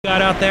got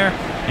out there,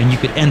 and you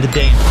could end the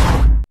day.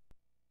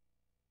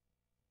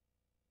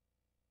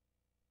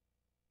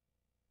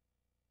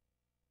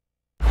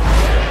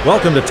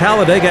 Welcome to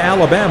Talladega,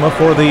 Alabama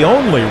for the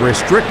only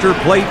restrictor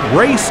plate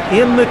race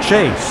in the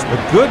chase,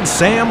 the Good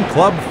Sam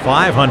Club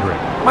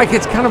 500. Mike,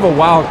 it's kind of a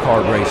wild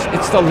card race.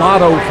 It's the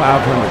Lotto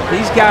 500.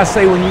 These guys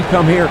say when you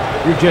come here,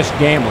 you're just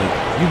gambling.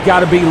 You've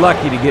got to be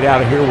lucky to get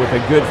out of here with a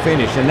good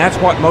finish, and that's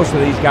what most of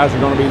these guys are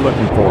going to be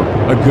looking for,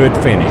 a good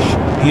finish.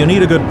 Do you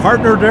need a good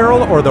partner,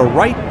 Darrell, or the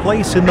right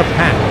place in the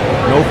pack?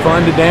 No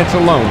fun to dance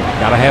alone.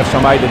 Got to have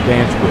somebody to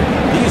dance with.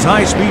 These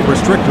high-speed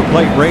restrictor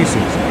plate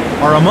races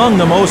are among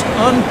the most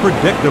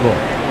unpredictable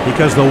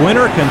because the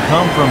winner can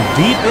come from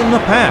deep in the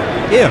pack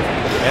if,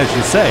 as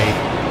you say,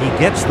 he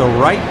gets the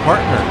right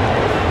partner.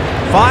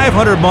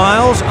 500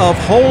 miles of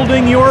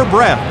holding your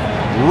breath,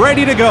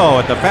 ready to go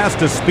at the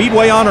fastest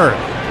speedway on earth.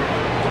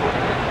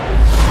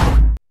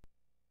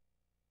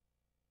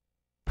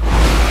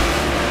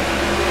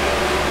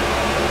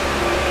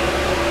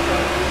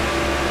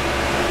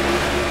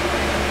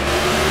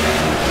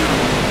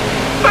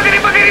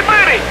 Boogity, boogity,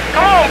 boogity!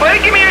 Come on, buddy,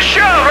 give me a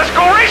shove. Let's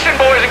go racing,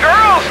 boys and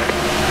girls!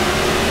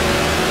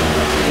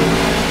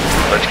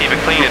 Let's keep it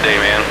clean today,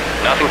 man.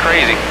 Nothing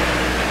crazy.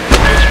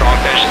 Good, strong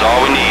finish is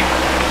all we need.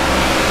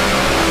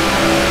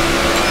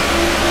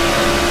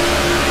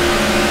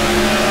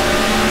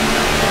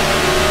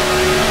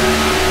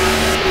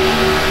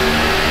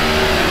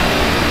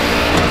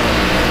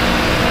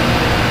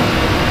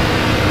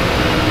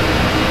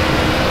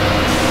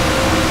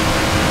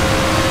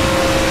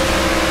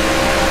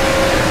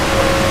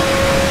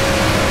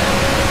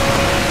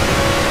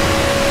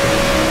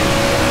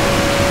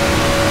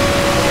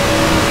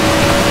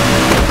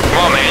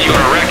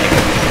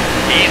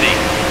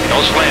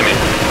 Don't slam it.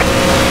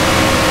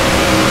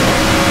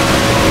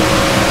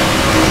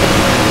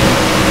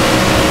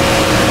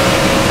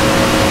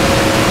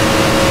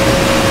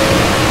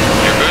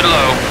 You're good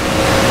low.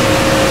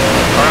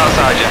 Or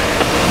outside you.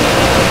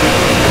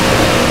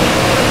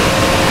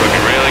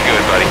 Looking really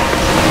good, buddy.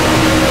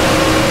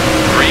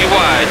 3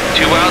 wide,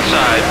 2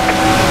 outside.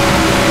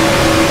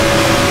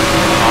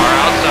 Car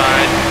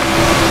outside.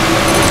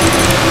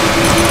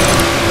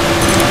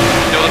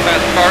 Still the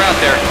fastest car out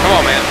there. Come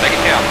on, man. Make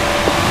it count.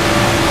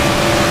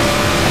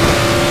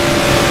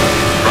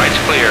 Right's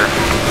clear.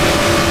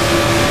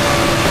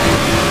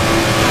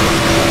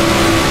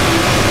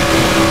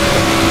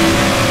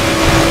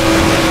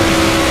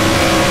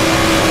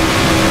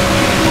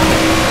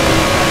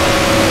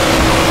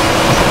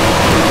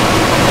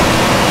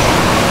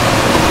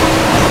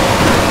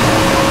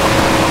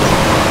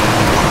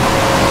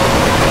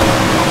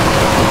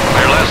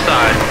 Your left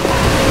side.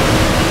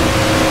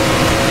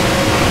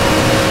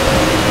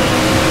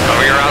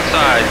 Cover your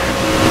outside.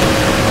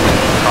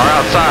 Car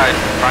outside.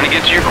 Trying to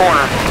get to your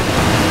corner.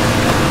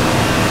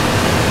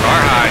 Car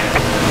high.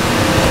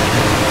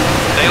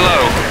 Stay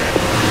low.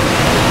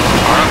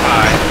 Car up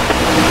high.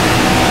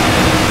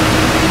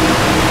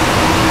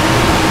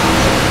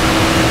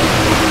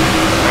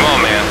 Come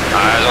on, man.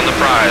 Eyes on the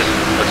prize.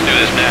 Let's do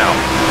this now.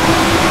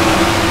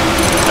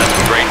 That's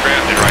some great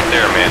drafting right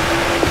there, man.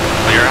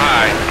 Clear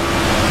high.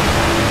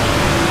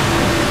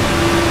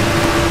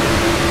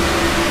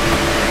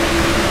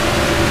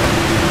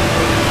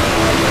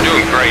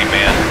 Doing great,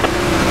 man.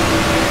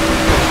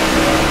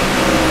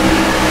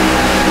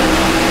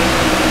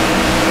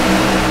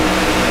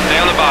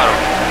 On the bottom.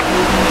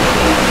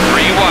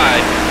 3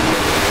 wide.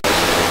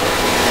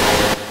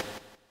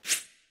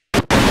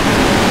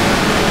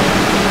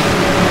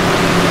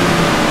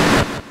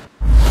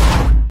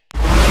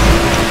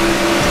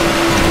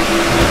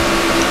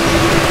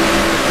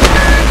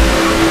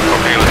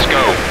 Okay, let's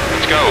go.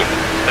 Let's go.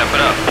 Step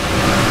it up.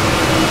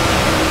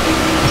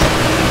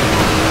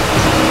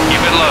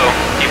 Keep it low.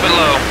 Keep it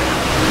low.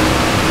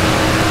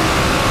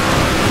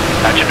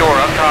 At your door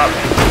up top.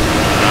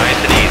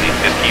 Nice and easy.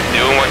 Just keep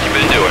doing what you've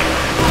been doing.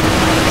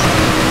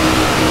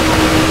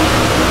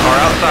 Car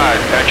outside,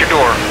 at your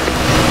door.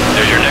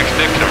 There's your next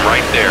victim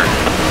right there.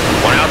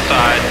 1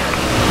 outside.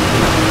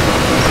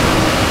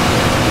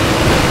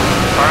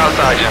 Car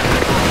outside you.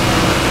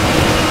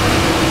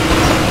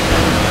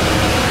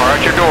 Car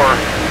at your door.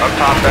 Up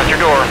top at your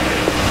door.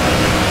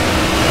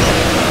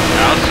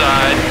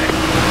 Outside.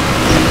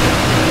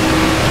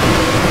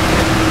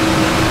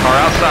 Car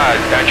outside,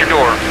 at your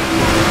door.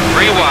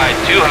 3 wide,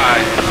 2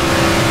 high.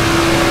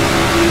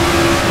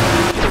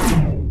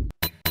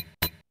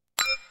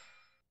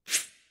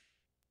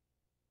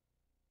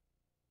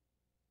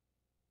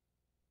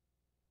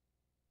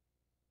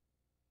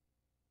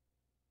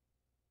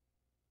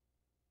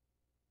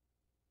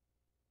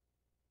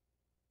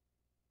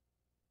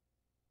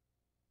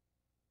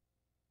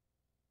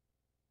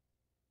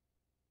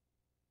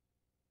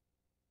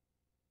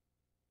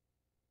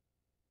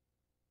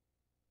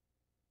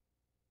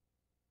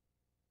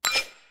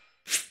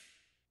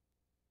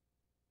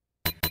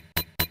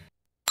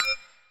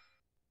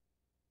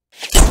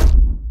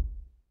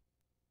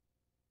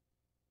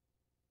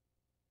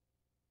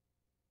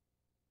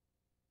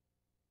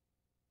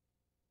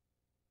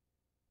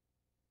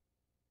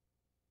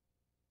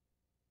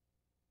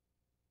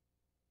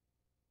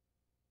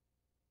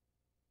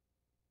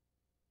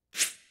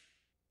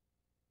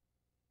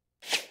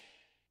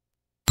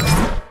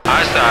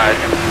 High side.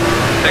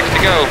 6 to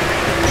go.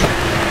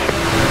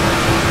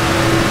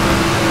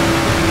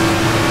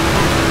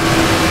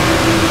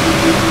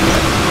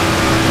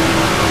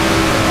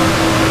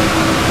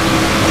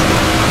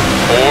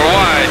 Four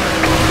wide.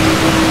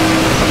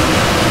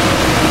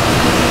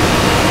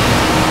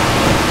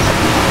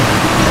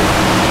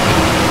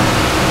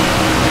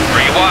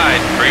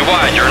 Three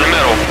wide, you're in the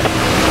middle.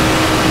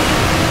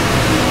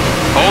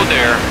 Hold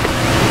there.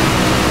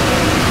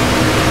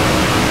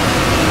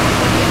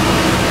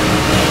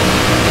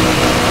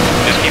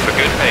 Just keep a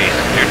good pace.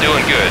 You're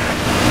doing good.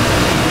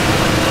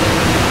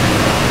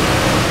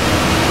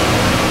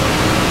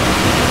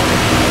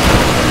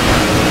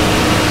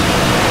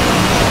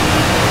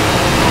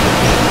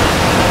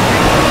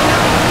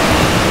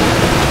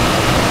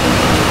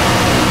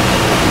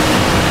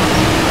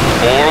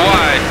 Four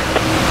wide.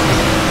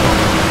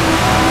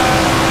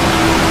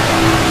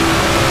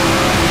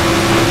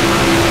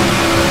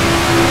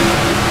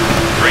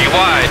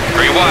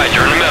 Three wide,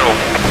 you're in the middle.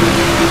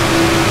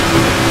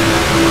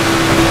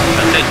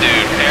 That's it,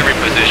 dude. Every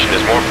position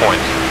is more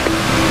points.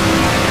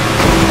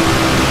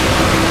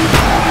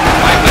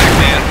 Fight back,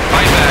 man.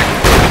 Fight back.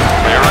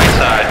 On your right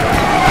side.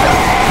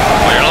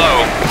 Clear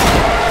low.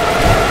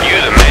 You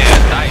the man.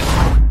 Nice.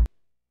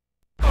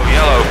 Oh,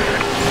 yellow.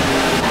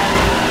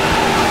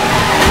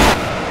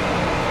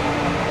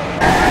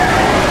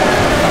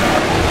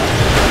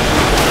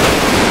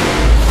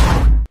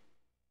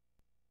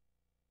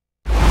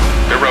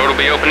 The road will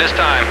be open this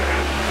time.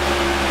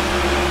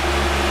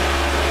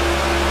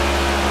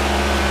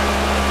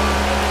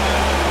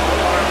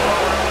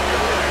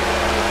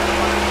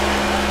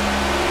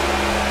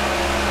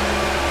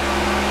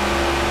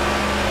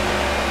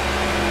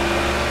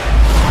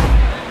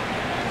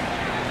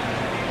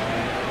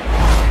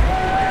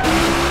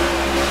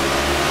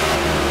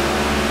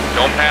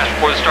 Don't pass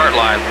before the start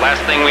line.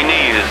 Last thing we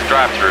need is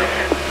drive-through.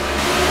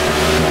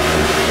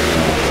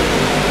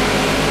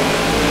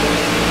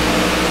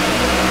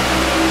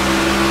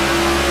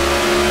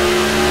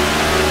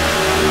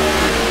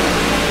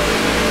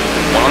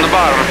 One on the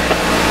bottom.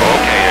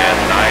 Okay, man.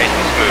 Nice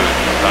and smooth.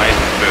 Nice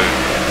and smooth.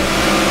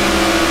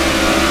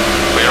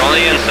 Clear on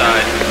the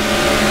inside.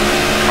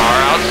 Car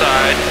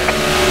outside.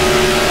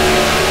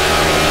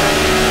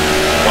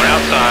 One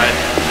outside.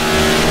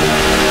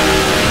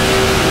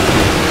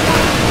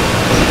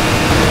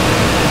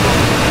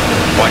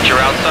 Watch your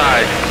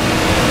outside.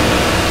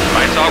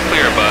 Light's all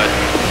clear, bud.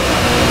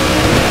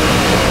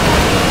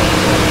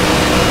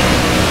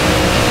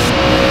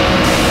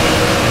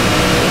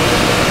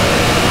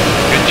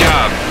 Good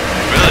job.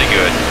 Really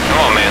good. Come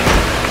on, man.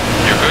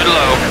 You're good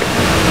low.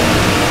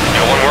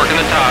 Got one working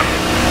the top.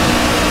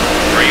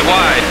 Three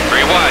wide.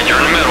 You're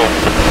in the middle.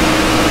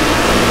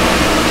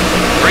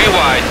 Three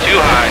wide. Too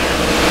high.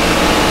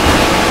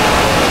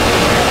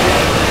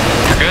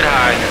 You're good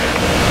high.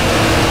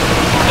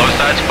 Low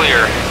side's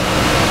clear.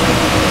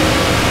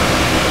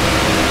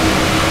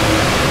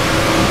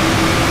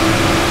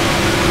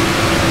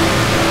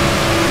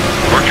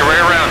 Work your way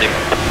around him.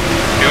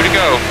 2 to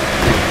go.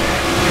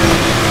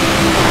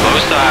 Low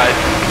side.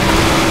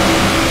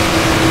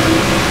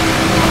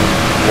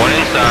 One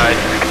inside.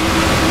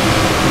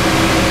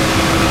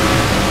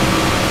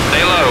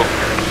 Stay low.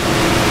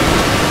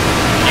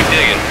 Keep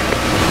digging.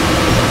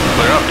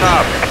 Clear up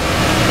top.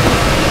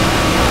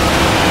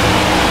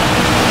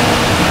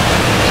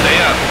 Stay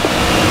up.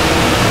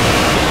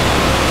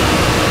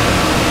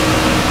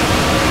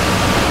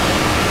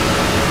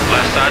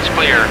 Left side's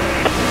clear.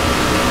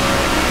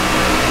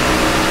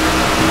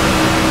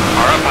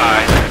 Car up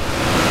high.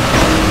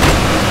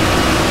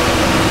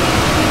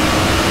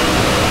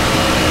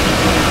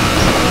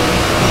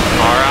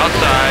 Car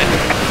outside.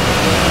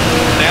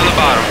 Stay on the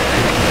bottom.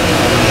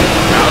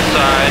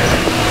 Outside.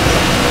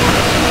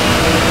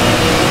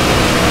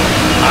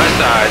 High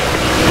side.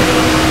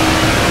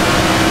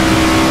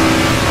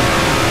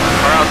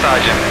 Car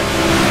outside you.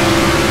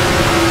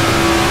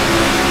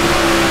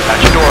 At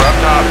your door up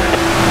top.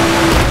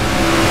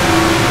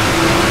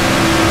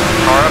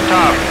 Car up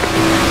top.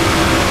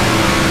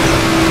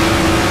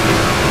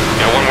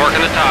 Got one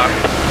working the top.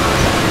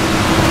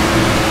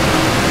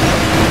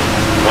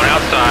 One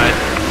outside.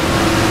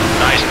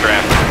 Nice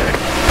draft.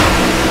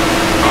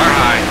 Car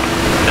high.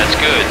 That's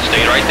good.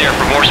 Stay right there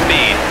for more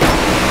speed.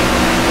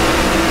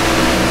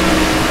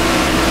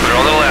 Put it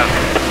on the left.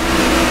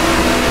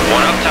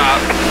 One up top.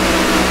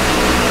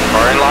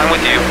 Car in line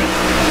with you.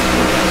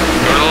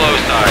 Go to the low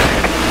side.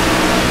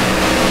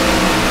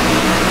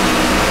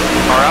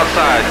 Car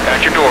outside.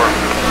 At your door.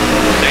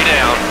 Stay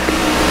down.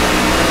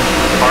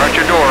 Car at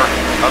your door.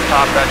 Up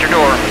top at your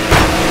door.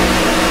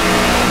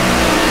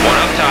 One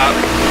up top.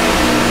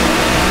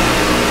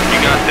 You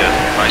got this.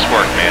 Nice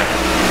work, man.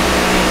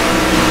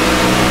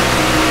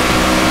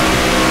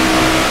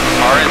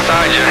 Car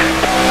inside you.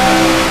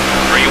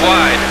 Three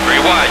wide.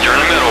 You're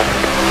in the middle.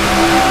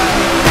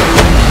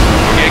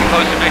 We're getting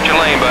close to victory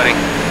lane, buddy.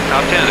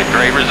 Top 10 is a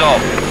great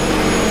result.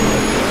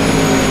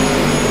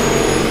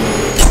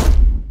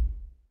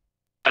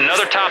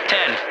 Another top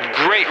 10.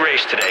 Great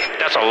race today.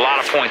 That's a lot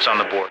of points on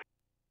the board.